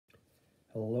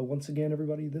Hello once again,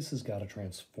 everybody. This is Gotta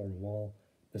Transform Wall.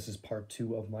 This is part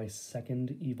 2 of my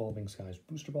second Evolving Skies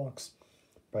booster box.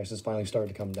 Prices finally started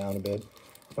to come down a bit.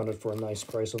 Found it for a nice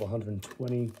price of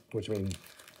 120, which I mean,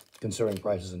 considering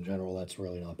prices in general, that's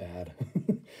really not bad.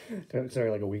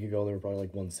 Considering like a week ago, they were probably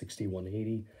like 160,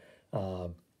 180.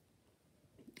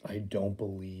 I don't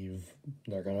believe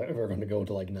they're ever gonna go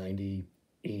to like 90,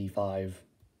 85.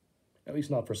 At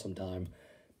least not for some time.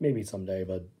 Maybe someday,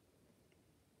 but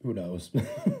who knows?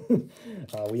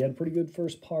 We had a pretty good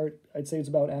first part. I'd say it's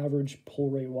about average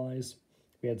pull rate wise.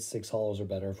 We had 6 hollows or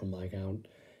better from my count,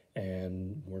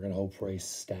 and we're going to hope for a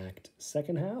stacked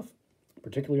second half,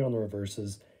 particularly on the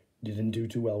reverses. Didn't do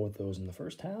too well with those in the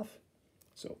first half,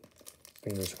 so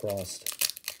fingers crossed.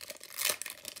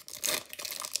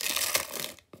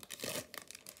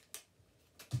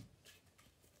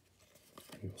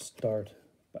 We'll start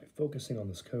by focusing on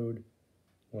this code.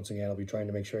 Once again, I'll be trying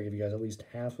to make sure I give you guys at least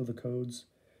half of the codes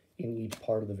in each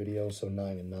part of the video, so 9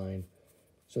 and 9.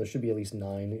 So there should be at least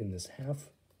 9 in this half.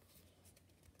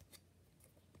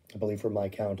 I believe for my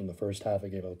count in the first half, I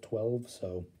gave out 12,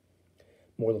 so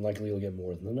more than likely you'll get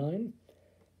more than the 9.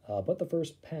 But the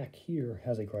first pack here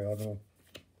has a Cryogonal,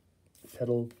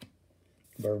 Petal,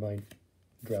 Burbite,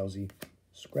 Drowsy,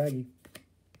 Scraggy,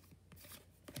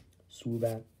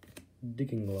 Swoobat,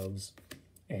 Digging Gloves,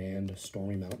 and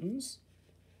Stormy Mountains.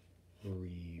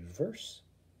 Reverse.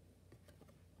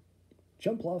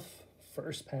 Jumpluff,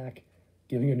 first pack,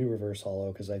 giving a new reverse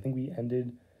holo, because I think we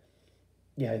ended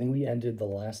the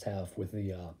last half with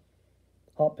the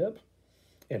Hoppip.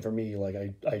 And for me, like,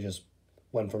 I just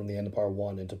went from the end of part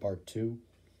 1 into part 2.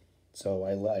 So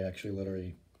I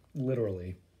actually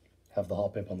literally have the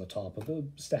Hoppip on the top of the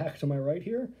stack to my right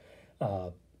here.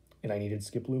 And I needed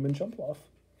Skiploom and Jumpluff.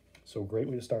 So great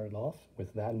way to start it off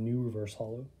with that new reverse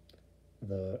holo.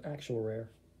 The actual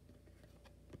rare,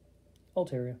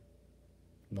 Altaria,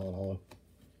 non-holo.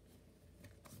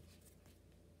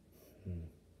 Let's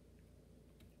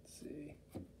see.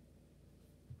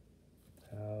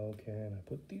 How can I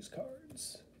put these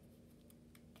cards?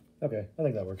 Okay, I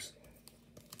think that works.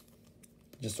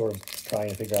 Just sort of trying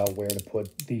to figure out where to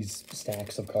put these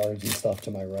stacks of cards and stuff to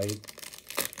my right.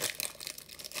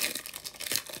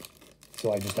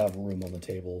 So I just have room on the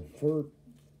table for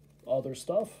other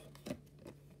stuff.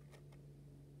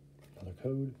 Another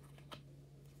code.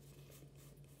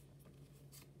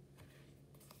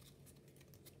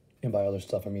 And by other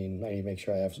stuff, I mean I need to make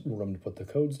sure I have room to put the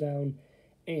codes down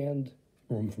and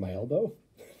room for my elbow.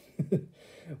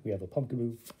 We have a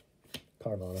Pumpkaboo,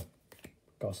 Carvana,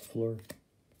 Gossifleur,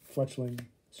 Fletchling,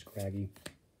 Scraggy,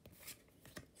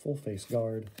 Full Face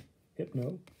Guard,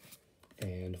 Hypno,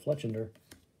 and Fletchinder.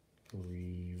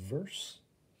 Reverse.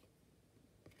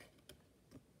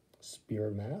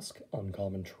 Spirit Mask,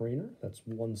 Uncommon Trainer, that's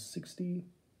 160.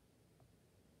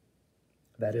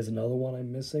 That is another one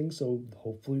I'm missing, so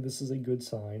hopefully this is a good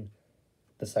sign.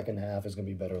 The second half is going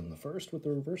to be better than the first with the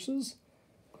reverses.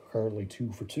 Currently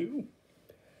 2 for 2.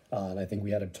 And I think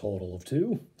we had a total of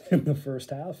 2 in the first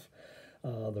half.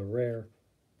 The rare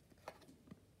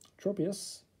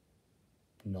Tropius,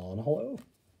 non-holo.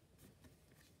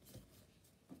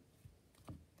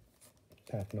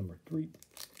 Pack number 3.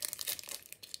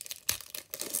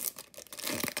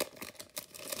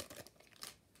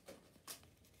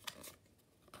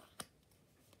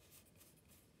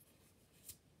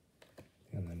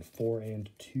 And then 4 and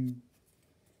 2,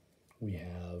 we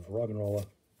have Roggenrola,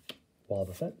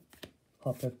 Wobbuffet,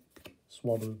 Hoppip,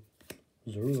 Swablu,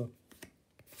 Zorua,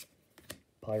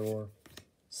 Pyroar,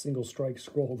 Single Strike,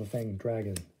 Scroll the Fanged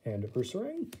Dragon, and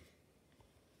Ursaring.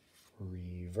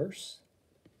 Reverse.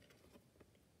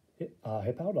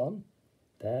 Hippowdon.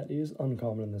 That is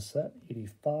uncommon in this set,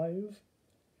 85.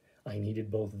 I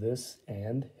needed both this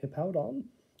and Hippowdon,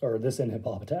 or this and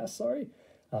Hippopotas, sorry.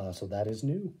 So that is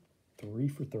new. 3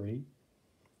 for 3.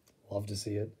 Love to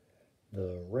see it.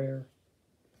 The rare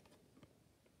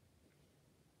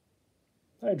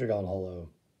Hydreigon holo.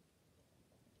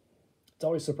 It's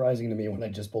always surprising to me when I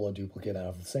just pull a duplicate out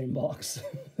of the same box.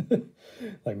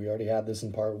 Like we already had this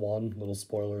in part 1. Little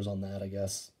spoilers on that, I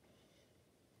guess.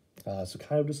 So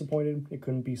kind of disappointed it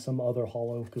couldn't be some other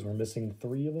holo because we're missing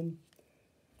 3 of them.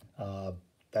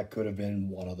 That could have been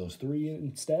one of those 3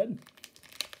 instead.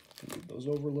 Move those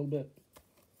over a little bit.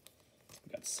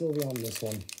 We got Sylvia on this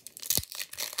one.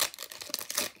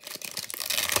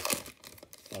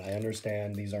 But I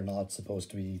understand these are not supposed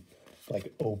to be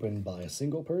like opened by a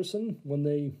single person when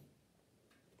they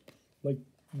like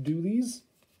do these.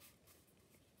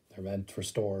 They're meant for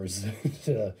stores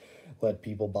to let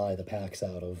people buy the packs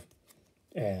out of.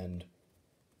 And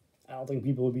I don't think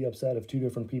people would be upset if 2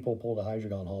 different people pulled a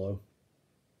Hydreigon holo.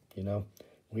 you know?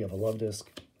 We have a Love Disc,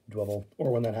 Dwebble,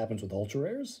 or when that happens with Ultra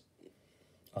Rares,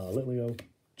 Litleo,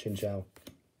 Chinchou,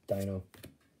 Dino,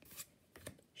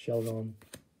 Shelgon,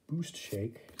 Boost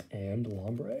Shake, and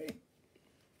Lombre.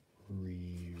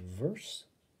 Reverse.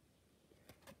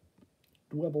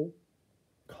 Dwebble,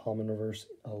 Common Reverse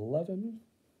 11.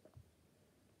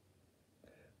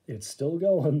 It's still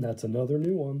going, that's another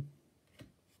new one.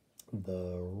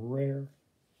 The Rare.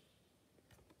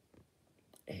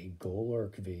 A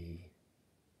Golurk V.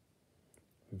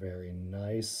 Very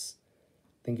nice.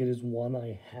 I think it is one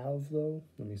I have, though.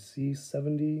 Let me see,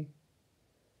 70.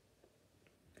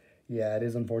 Yeah, it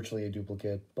is unfortunately a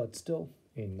duplicate, but still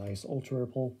a nice Ultra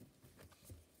Ripple.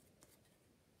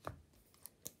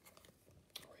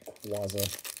 Rayquaza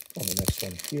on the next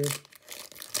one here.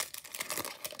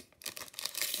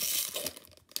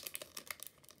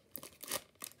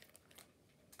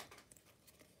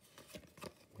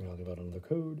 I'll give out another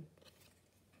code.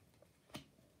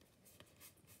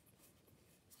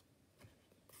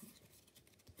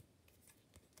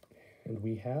 And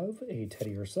we have a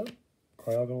Teddiursa,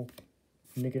 Cryogonal,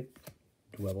 Nickit,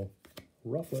 Dwebble,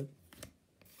 Rufflet,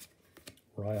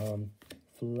 Raihan,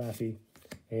 Flappy,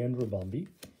 and Ribombee.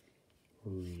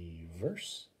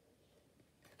 Reverse.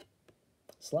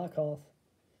 Slakoth,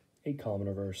 a Common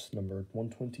Reverse, numbered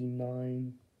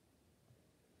 129.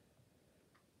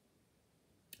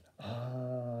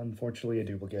 Unfortunately a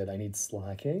duplicate. I need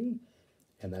Slacking,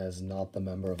 and that is not the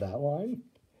member of that line.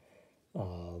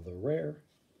 The Rare.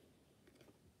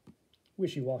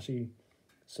 Wishy-Washy.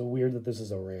 So weird that this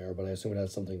is a rare, but I assume it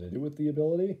has something to do with the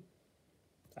ability.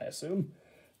 I assume.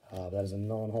 That is a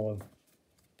non-holo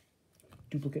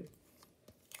duplicate.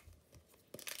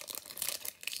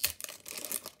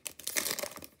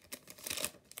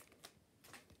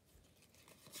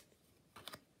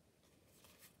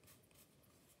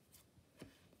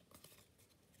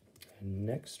 And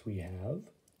next we have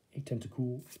a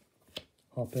Tentacool,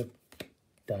 Hoppip,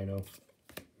 Dino,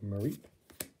 Mareep,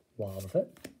 Wobbuffet,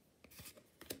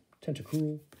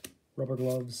 Tentacruel, Rubber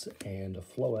Gloves, and a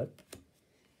Floette.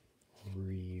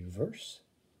 Reverse.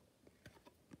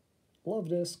 Love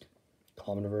Disc,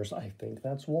 Common Reverse. I think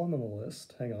that's one on the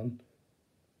list. Hang on.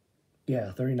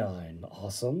 Yeah, 39.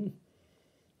 Awesome.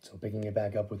 So picking it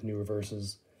back up with new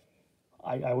reverses.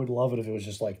 I would love it if it was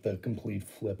just like the complete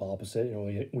flip opposite. You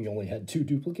know, we only had 2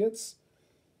 duplicates.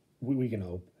 We can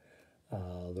hope.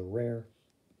 The Rare.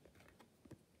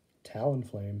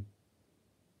 Talonflame.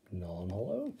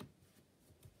 Non-holo.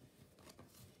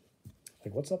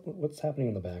 Like, what's up? What's happening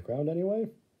in the background anyway?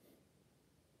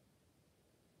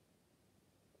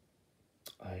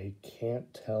 I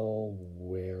can't tell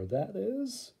where that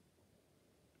is,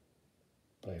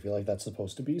 but I feel like that's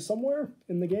supposed to be somewhere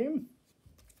in the game.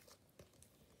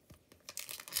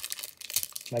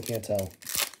 I can't tell.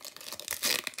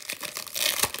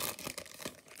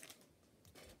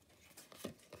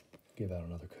 Give out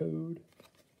another code.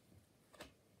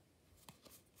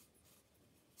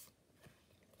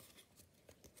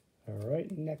 All right,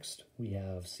 next we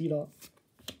have Seedot,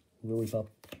 Lillipup,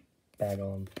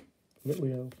 Bagon,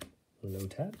 Litleo,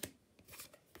 Lotad,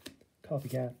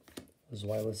 Copycat,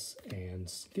 Zweilous, and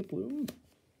Skiploom.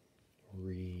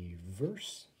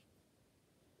 Reverse.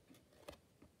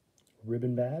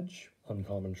 Ribbon Badge,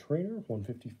 Uncommon Trainer,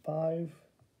 155.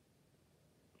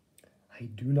 I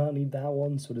do not need that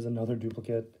one, so it is another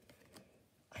duplicate.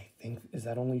 I think, is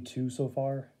that only 2 so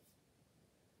far?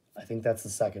 I think that's the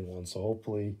second one, so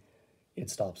hopefully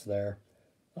it stops there.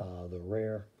 The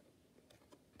Rare.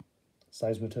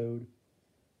 Seismitoad,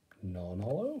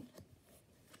 non-holo.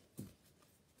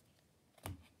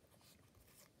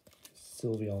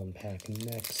 Sylveon pack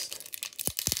next.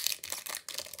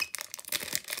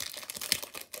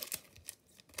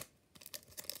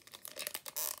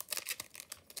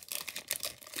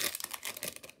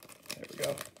 There we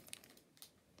go.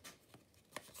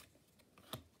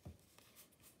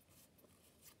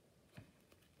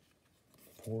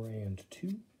 Four and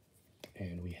 2.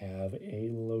 And we have a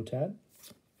Lotad,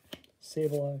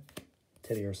 Sableye,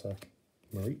 Teddiursa,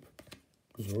 Mareep,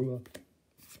 Zorua,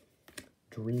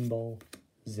 Dream Ball,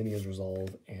 Zinnia's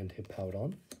Resolve, and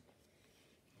Hippowdon.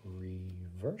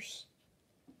 Reverse.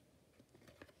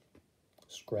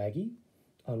 Scraggy,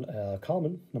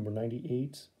 Common, number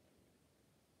 98.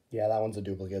 Yeah, that one's a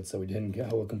duplicate, so we didn't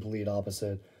go a complete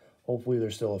opposite. Hopefully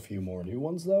there's still a few more new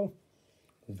ones, though.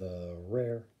 The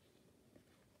Rare.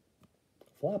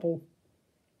 Flapple.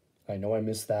 I know I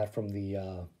missed that from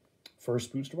the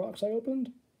first booster box I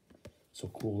opened, so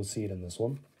cool to see it in this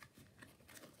one.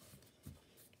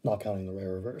 Not counting the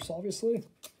rare reverse, obviously.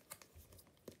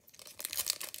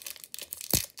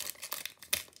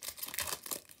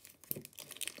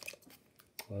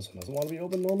 This one doesn't want to be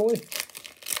open normally.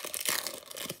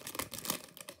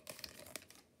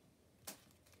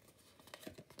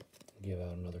 Give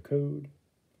out another code.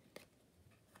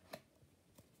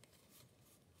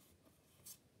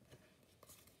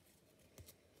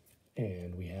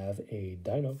 And we have a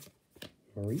Dino,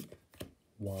 Mareep,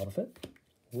 Wobbuffet,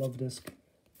 Luvdisc,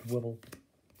 Dwibble,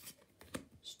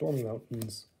 Stormy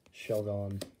Mountains,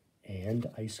 Shelgon, and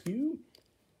Ice-Cube.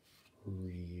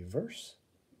 Reverse.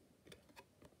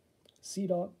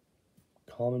 Seedot,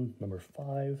 common, number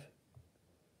 5.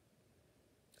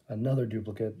 Another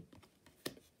duplicate.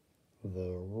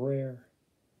 The rare.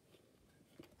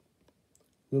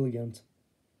 Lilligant,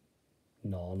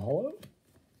 non-hollow.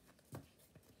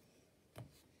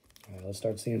 Alright, let's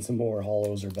start seeing some more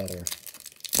hollows or better.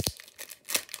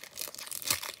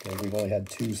 I think we've only had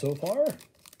 2 so far.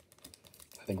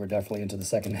 I think we're definitely into the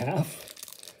second half.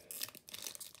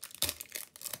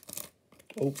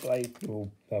 Oh,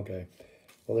 okay.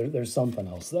 Well, there's something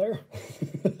else there.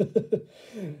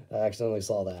 I accidentally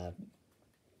saw that.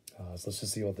 So let's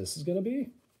just see what this is going to be.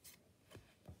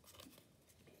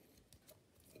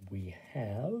 We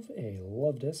have a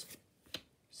Luvdisc,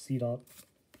 Seedot,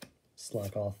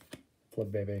 Slackoth,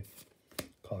 Flipbaby,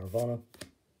 Carvanha,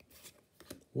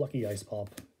 Lucky Ice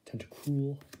Pop,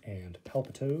 Tentacruel, and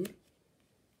Palpitoad.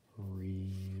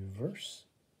 Reverse.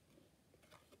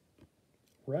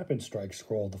 Rapid Strike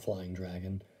Scroll, the Flying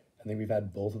Dragon. I think we've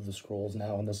had both of the scrolls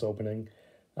now in this opening.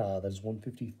 That is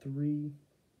 153.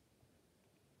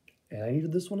 And I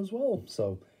needed this one as well,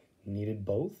 so needed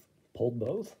both, pulled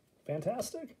both.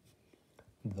 Fantastic.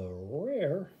 The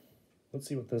rare, let's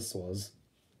see what this was.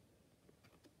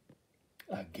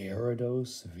 A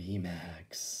Gyarados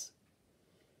VMAX.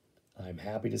 I'm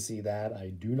happy to see that. I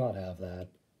do not have that.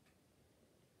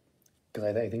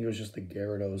 Because I think it was just the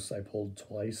Gyarados I pulled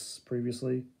twice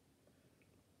previously.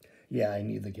 Yeah, I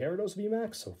need the Gyarados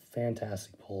VMAX, so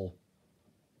fantastic pull.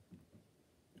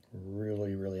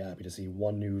 Really, really happy to see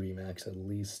one new VMAX at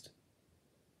least.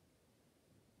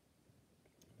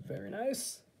 Very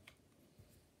nice.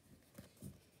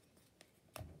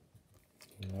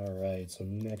 All right, so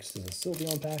next is a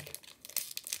Sylveon pack.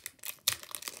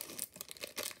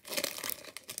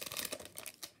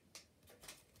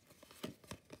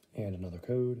 And another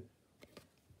code.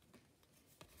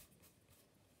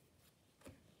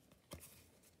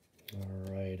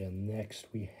 All right, and next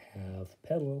we have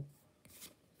Petalil,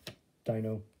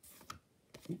 Dino,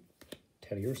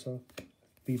 Teddiursa,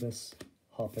 Phoebus,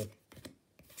 Hoppip,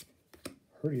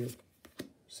 Herdier,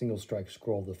 Single Strike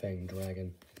Scroll of the Fanged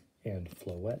Dragon, and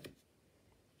Floette.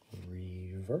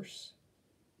 Reverse.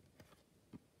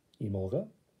 Emolga,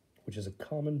 which is a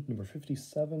common, number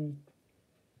 57.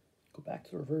 Go back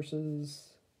to the reverses.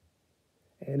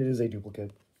 And it is a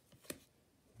duplicate.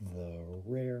 The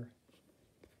rare.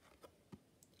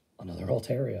 Another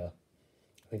Altaria.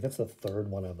 I think that's the third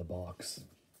one out of the box.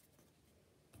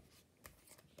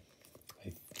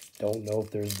 I don't know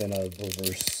if there's been a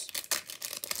reverse.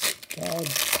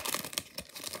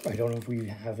 I don't know if we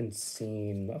haven't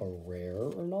seen a rare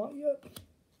or not yet.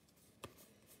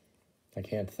 I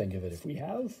can't think of it if we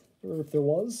have, or if there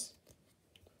was.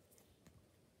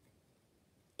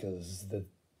 Because the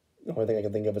only thing I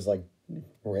can think of is like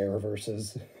rare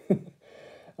reverses.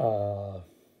 I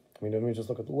mean, let me just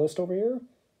look at the list over here.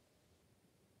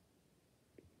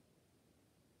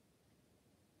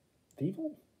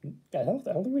 Thievul? I don't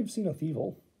think we've seen a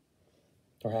Thievul.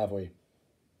 Or have we?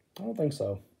 I don't think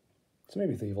so. So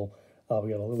maybe Thievul. We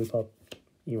got a Lillipup,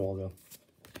 Emolga,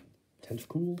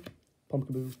 Tentacool,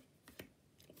 Pumpkaboo,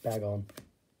 Bagon,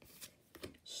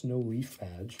 Snow Leaf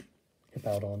Badge,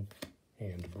 Hippowdon,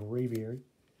 and Braviary.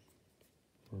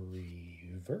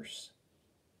 Reverse.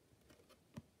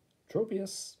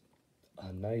 Tropius.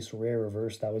 A nice rare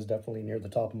reverse. That was definitely near the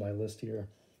top of my list here.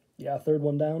 Yeah, third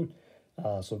one down.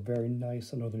 So very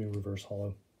nice. Another new reverse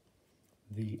holo.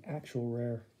 The actual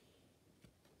rare.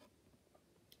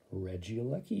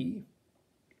 Regieleki.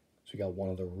 So we got one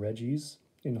of the Reggies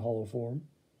in holo form.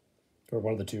 Or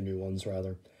one of the 2 new ones,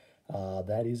 rather.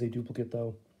 That is a duplicate,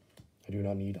 though. I do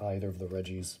not need either of the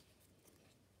Reggies.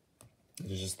 It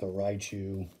is just the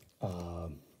Raichu,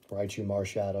 Raichu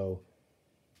Marshadow,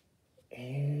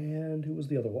 and who was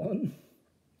the other one?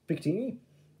 Victini?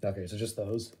 Okay, so just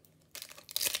those.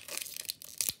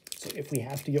 So if we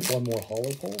have to get one more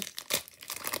holo pull,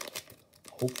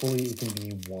 hopefully it can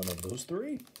be one of those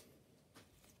 3.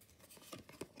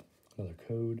 Another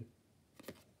code.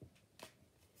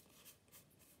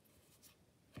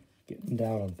 Getting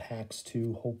down on packs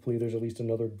 2. Hopefully there's at least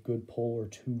another good pull or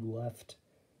 2 left.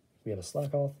 We have a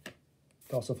Slackoth,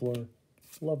 Gossifleur,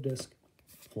 Luvdisc,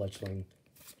 Fletchling,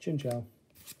 Chinchou,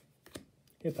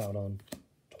 Hippowdon,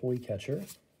 Toy Catcher,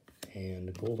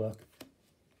 and Golduck.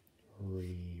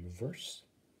 Reverse.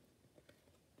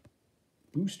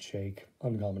 Boost Shake,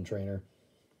 Uncommon Trainer.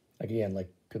 Again, like,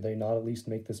 could they not at least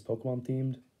make this Pokemon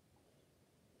themed?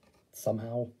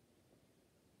 Somehow?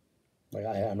 Like,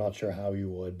 I'm not sure how you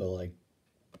would, but, like,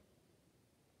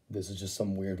 this is just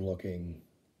some weird looking,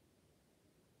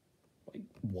 like,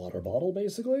 water bottle,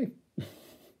 basically. I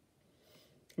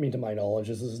mean, to my knowledge,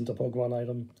 this isn't a Pokemon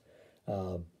item.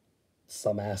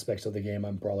 Some aspects of the game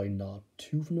I'm probably not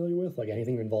too familiar with, like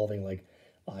anything involving, like,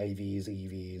 IVs,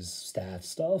 EVs, stats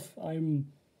stuff,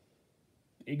 I'm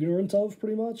ignorant of,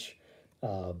 pretty much.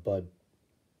 But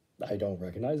I don't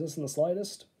recognize this in the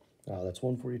slightest. That's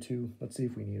 142. Let's see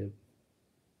if we need it.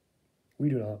 We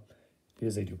do not. It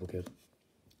is a duplicate.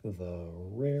 The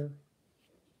rare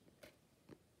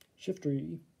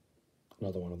Shiftry,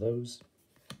 another one of those.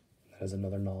 That is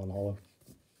another non-holo.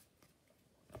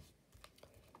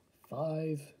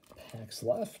 5 packs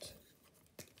left.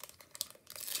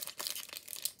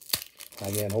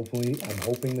 Again, hopefully, I'm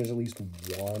hoping there's at least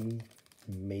one,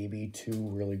 maybe 2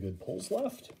 really good pulls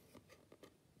left.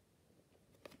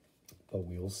 But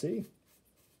we will see.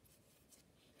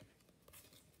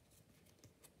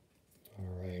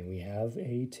 Alright, we have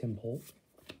a Tympole,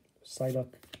 Psyduck,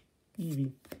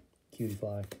 Eevee,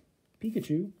 Cutiefly,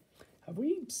 Pikachu. Have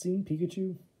we seen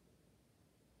Pikachu?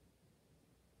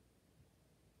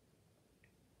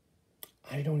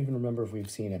 I don't even remember if we've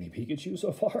seen any Pikachu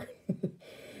so far.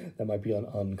 That might be an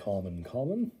uncommon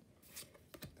common.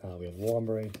 We have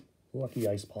Lombre, Lucky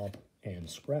Ice Pop, and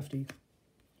Scrafty.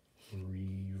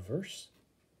 Reverse.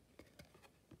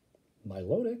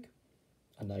 Milotic.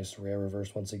 A nice rare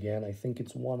reverse once again. I think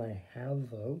it's one I have,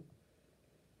 though.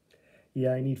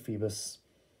 Yeah, I need Phoebus,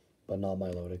 but not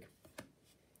Milotic.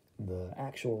 The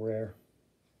actual rare.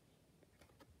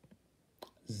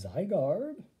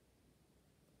 Zygarde.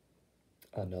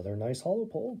 Another nice holo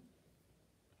pull.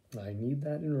 I need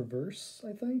that in reverse,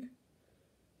 I think.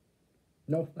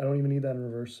 No, I don't even need that in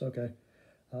reverse. Okay.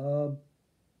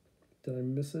 Did I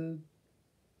miss it?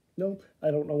 No,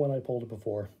 I don't know when I pulled it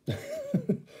before.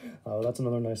 That's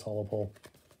another nice holo pull.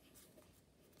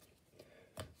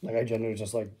 Like, I genuinely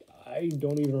just, like, I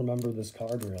don't even remember this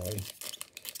card, really.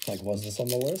 Like, was this on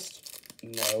the list?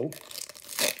 No.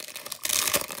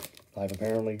 I've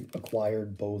apparently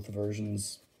acquired both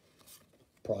versions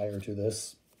prior to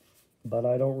this, but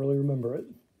I don't really remember it.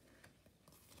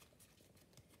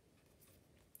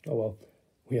 Oh well,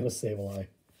 we have a Sableye,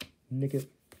 Nickit,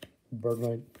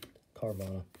 Bergmite,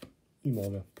 Carvana,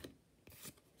 Emolga,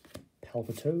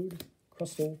 Palpitoad,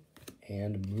 Crustle,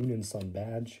 and Moon and Sun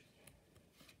badge.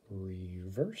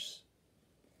 Reverse.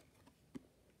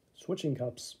 Switching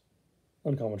Cups,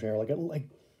 uncommon trainer. Like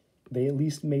they at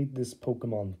least made this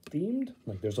Pokemon themed.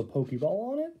 Like, there's a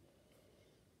Pokeball on it.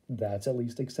 That's at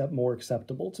least more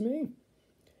acceptable to me.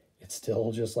 It's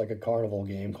still just like a carnival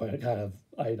game kind of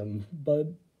item, but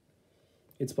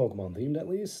it's Pokemon themed at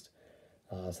least.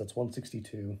 So that's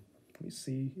 162. Let me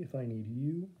see if I need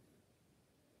you.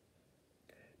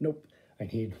 Nope. I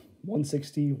need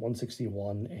 160,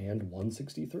 161, and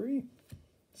 163.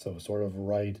 So sort of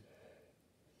right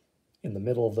in the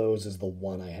middle of those is the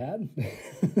one I had.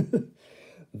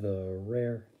 The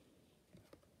rare.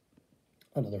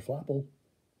 Another Flapple.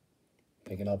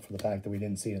 Making up for the fact that we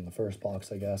didn't see it in the first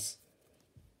box, I guess.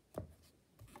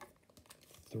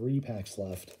 3 packs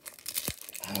left.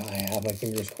 I have my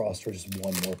fingers crossed for just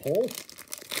one more pull.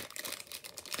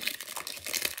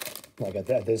 Like,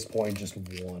 at this point, just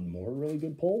one more really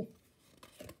good pull.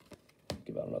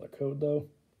 Give out another code, though.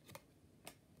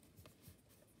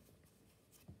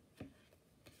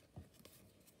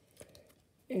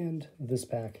 And this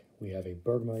pack, we have a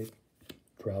Bergmite,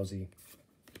 Drowsy,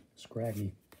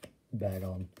 Scraggy,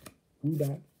 Bagon,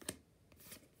 Woobat,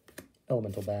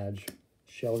 Elemental Badge,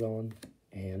 Shelgon,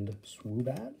 and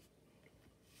Swoobat.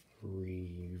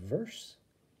 Reverse.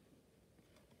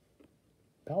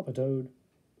 Palpitoad,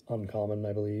 uncommon,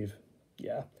 I believe.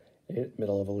 Yeah,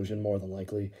 middle evolution, more than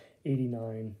likely.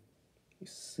 89. You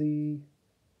see,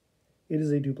 it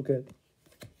is a duplicate.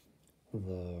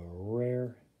 The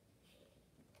rare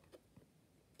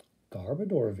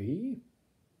Garbodor V.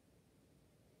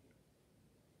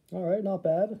 All right, not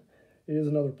bad. It is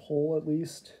another pull, at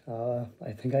least.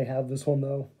 I think I have this one,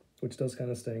 though, which does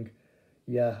kind of stink.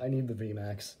 Yeah, I need the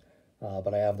VMAX,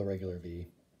 but I have the regular V.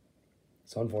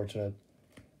 It's unfortunate.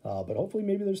 But hopefully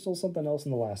maybe there's still something else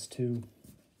in the last 2.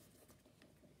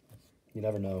 You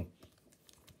never know.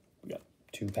 We got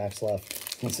 2 packs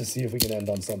left. Let's just see if we can end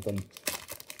on something.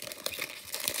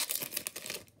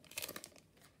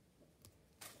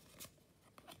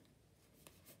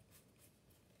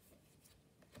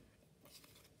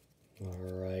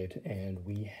 right, and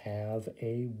we have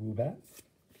a Woobat,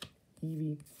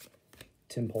 Eevee,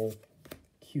 Tympole,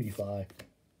 Cutiefly,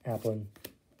 Applin,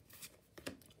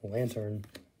 Lantern,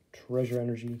 Treasure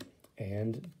Energy,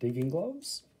 and Digging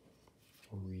Gloves.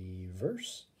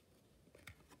 Reverse.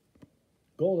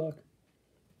 Golduck.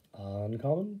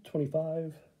 Uncommon,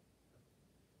 25.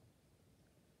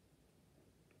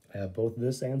 I have both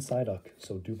this and Psyduck,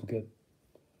 so duplicate.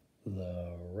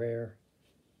 The rare.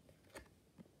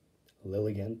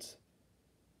 Lilligant.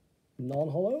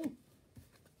 Non-holo.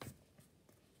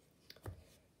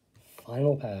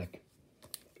 Final pack.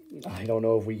 I don't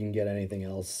know if we can get anything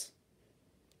else.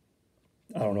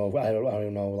 I don't know. I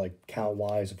don't know, like,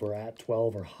 count-wise, if we're at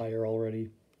 12 or higher already.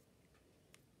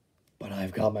 But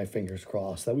I've got my fingers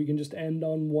crossed that we can just end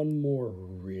on one more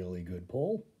really good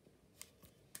pull.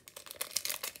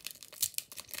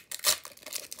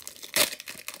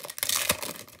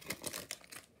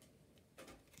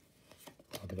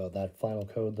 Talk about that final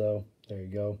code, though. There you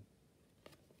go.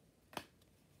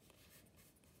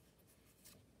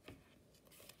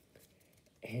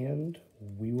 And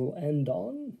we will end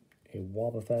on a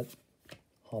Wobbuffet,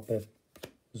 Hoppip,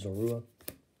 Zorua,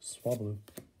 Swablu,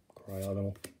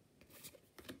 Cryogonal,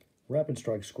 Rapid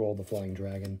Strike Scroll the Flying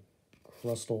Dragon,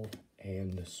 Crustle,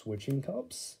 and Switching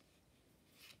Cups.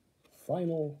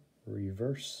 Final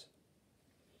reverse.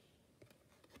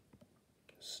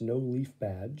 Snowleaf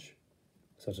Badge.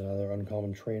 Such another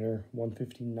uncommon trainer,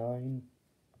 159.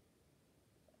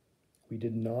 We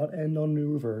did not end on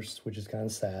new reverse, which is kind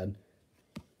of sad.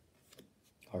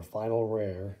 Our final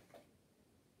rare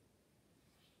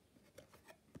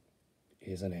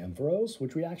is an Ampharos,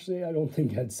 which we actually, I don't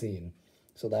think, had seen.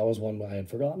 So that was one I had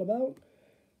forgotten about.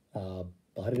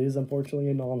 But it is unfortunately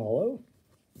a non-holo.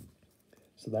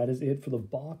 So that is it for the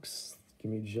box.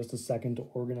 Give me just a second to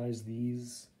organize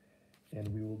these, and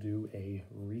we will do a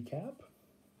recap.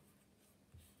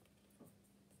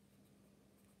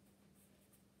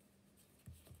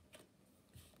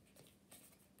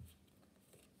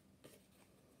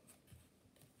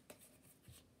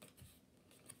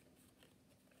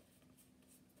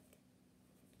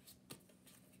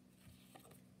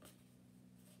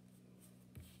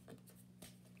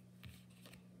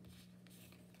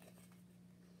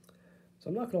 So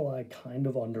I'm not gonna lie, kind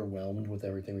of underwhelmed with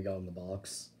everything we got in the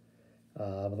box.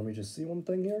 But let me just see one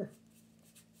thing here.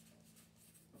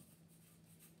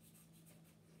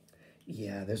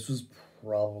 Yeah, this was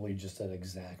probably just an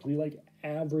exactly like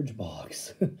average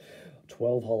box.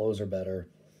 12 holos or better.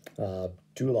 2 of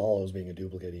the holos being a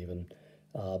duplicate even.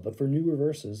 But for new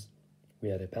reverses, we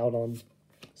had a Powdon,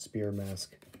 Spear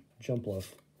Mask,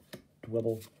 Jumpluff,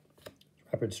 Dwebble,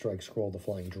 Rapid Strike Scroll the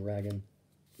Flying Dragon,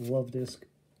 Love Disc,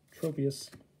 Tropius,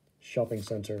 Shopping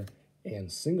Center,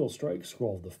 and Single Strike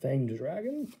Scroll of the Fanged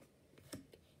Dragon.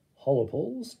 Holo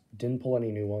pulls, didn't pull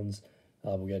any new ones.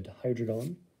 We had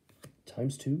Hydreigon,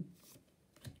 ×2,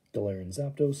 Galarian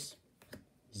Zapdos,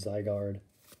 Zygarde,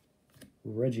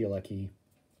 Regieleki,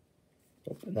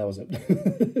 oh, and that was it.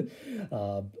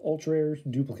 Ultra Rare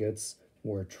duplicates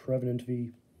were Trevenant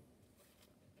V,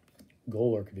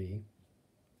 Golurk V,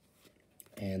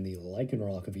 and the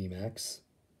Lycanroc VMAX.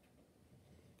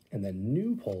 And then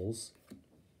new pulls,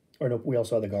 or no, we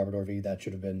also had the Garbodor V. That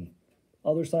should have been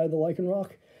other side of the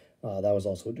Lycanroc. That was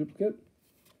also a duplicate.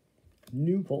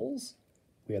 New pulls,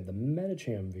 we had the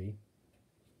Medicham V,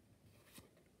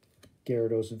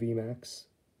 Gyarados VMAX,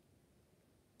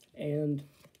 and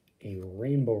a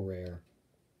Rainbow Rare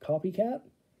Copycat.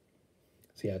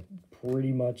 So yeah,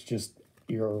 pretty much just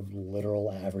your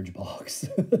literal average box.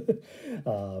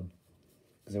 Because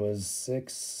it was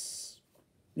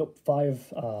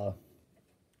five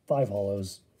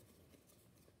holos,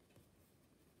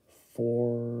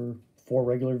 four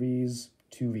regular Vs,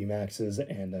 2 VMAXs,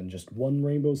 and then just 1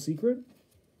 Rainbow Secret.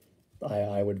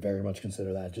 I would very much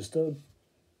consider that just a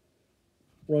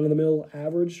run-of-the-mill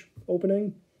average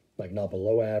opening. Like, not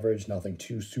below average, nothing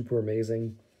too super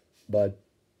amazing, but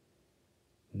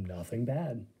nothing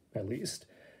bad, at least.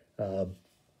 I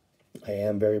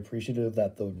am very appreciative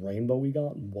that the rainbow we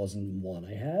got wasn't one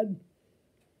I had,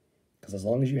 because as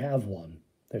long as you have one,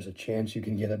 there's a chance you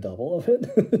can get a double of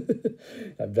it.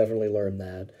 I've definitely learned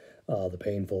that the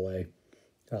painful way.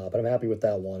 But I'm happy with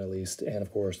that one, at least. And,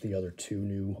 of course, the other 2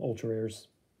 new Ultra Rares.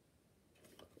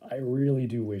 I really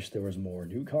do wish there was more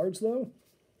new cards, though.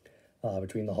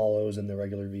 Between the holos and the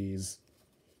regular Vs.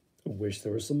 Wish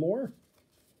there was some more.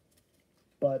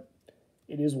 But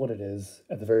it is what it is.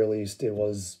 At the very least, it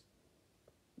was,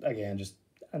 again, just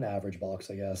an average box,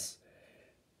 I guess.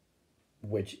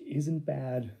 Which isn't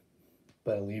bad,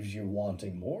 but it leaves you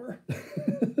wanting more.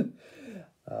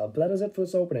 But that is it for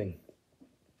this opening.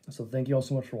 So thank you all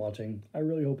so much for watching. I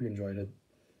really hope you enjoyed it.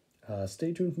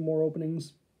 Stay tuned for more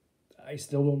openings. I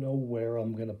still don't know where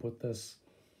I'm gonna put this.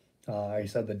 I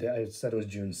said it was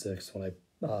June 6th when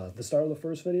the start of the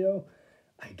first video.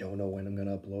 I don't know when I'm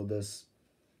gonna upload this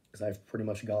because I've pretty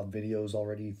much got videos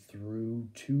already through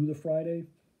to the Friday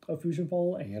of Fusion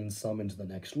Fall and some into the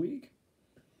next week.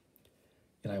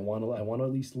 And I want to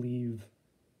at least leave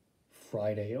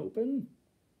Friday open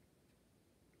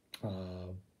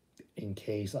in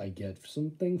case I get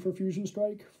something for Fusion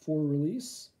Strike for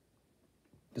release,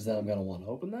 because then I'm going to want to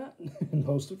open that and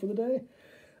post it for the day.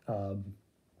 In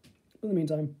the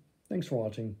meantime, thanks for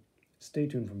watching. Stay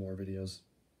tuned for more videos.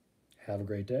 Have a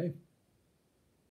great day.